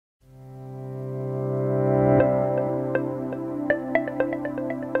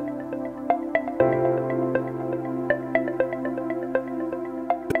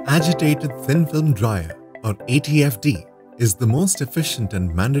Agitated Thin Film Dryer, or ATFD, is the most efficient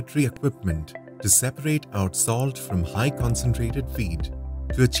and mandatory equipment to separate out salt from high concentrated feed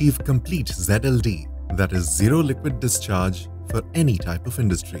to achieve complete ZLD, that is zero liquid discharge, for any type of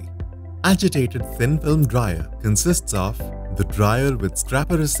industry. Agitated Thin Film Dryer consists of the dryer with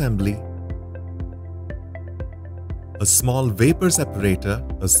scraper assembly, a small vapor separator,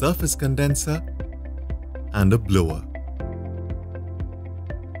 a surface condenser, and a blower.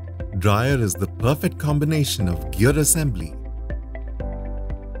 Dryer is the perfect combination of gear assembly,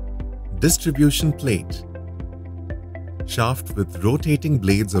 distribution plate, shaft with rotating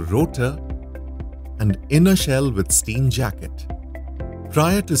blades or rotor, and inner shell with steam jacket.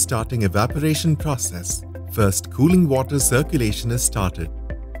 Prior to starting evaporation process, first cooling water circulation is started.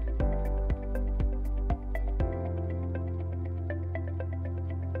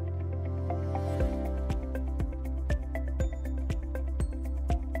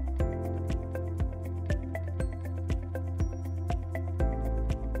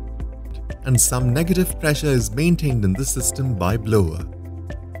 And some negative pressure is maintained in the system by blower.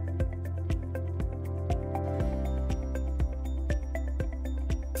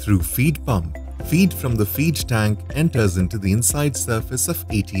 Through feed pump, feed from the feed tank enters into the inside surface of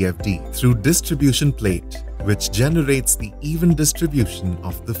ATFD through distribution plate, which generates the even distribution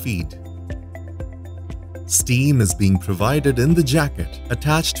of the feed. Steam is being provided in the jacket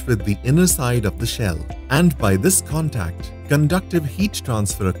attached with the inner side of the shell, and by this contact, conductive heat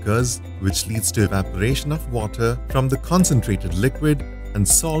transfer occurs, which leads to evaporation of water from the concentrated liquid, and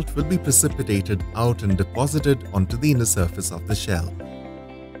salt will be precipitated out and deposited onto the inner surface of the shell.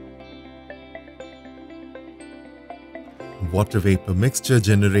 Water vapor mixture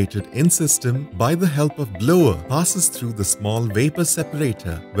generated in system by the help of blower passes through the small vapor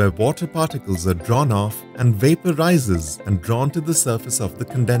separator, where water particles are drawn off and vapor rises and drawn to the surface of the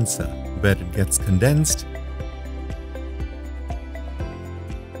condenser, where it gets condensed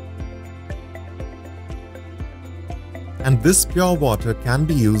and this pure water can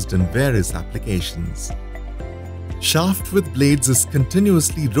be used in various applications. Shaft with blades is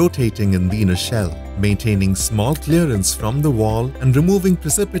continuously rotating in the inner shell, maintaining small clearance from the wall and removing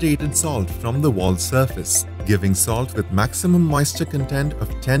precipitated salt from the wall surface, giving salt with maximum moisture content of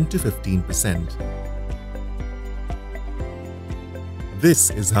 10 to 15%. This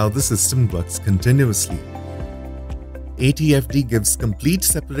is how the system works continuously. ATFD gives complete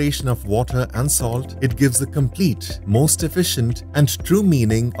separation of water and salt. It gives a complete, most efficient, and true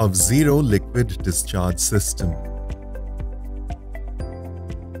meaning of zero liquid discharge system.